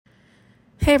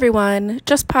Hey everyone,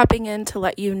 just popping in to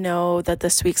let you know that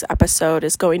this week's episode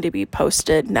is going to be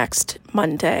posted next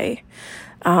Monday.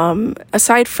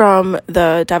 Aside from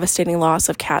the devastating loss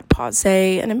of Kat Pause,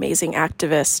 an amazing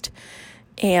activist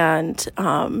and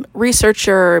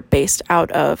researcher based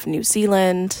out of New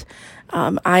Zealand,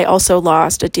 I also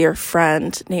lost a dear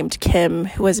friend named Kim,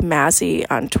 who was Mazzy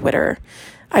on Twitter.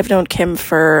 I've known Kim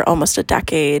for almost a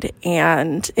decade,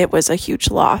 and it was a huge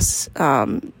loss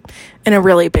and a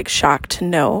really big shock to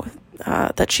know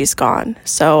that she's gone.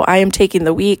 So I am taking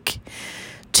the week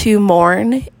to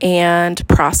mourn and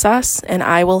process, and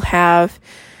I will have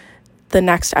the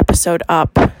next episode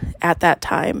up at that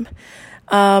time.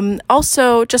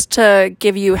 Also, just to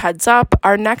give you a heads up,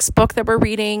 our next book that we're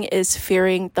reading is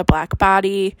Fearing the Black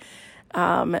Body.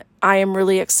 I am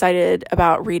really excited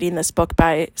about reading this book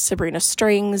by Sabrina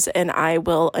Strings, and I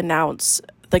will announce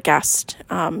the guest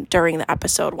during the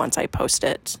episode once I post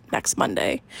it next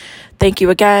Monday. Thank you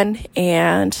again,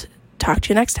 and talk to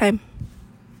you next time.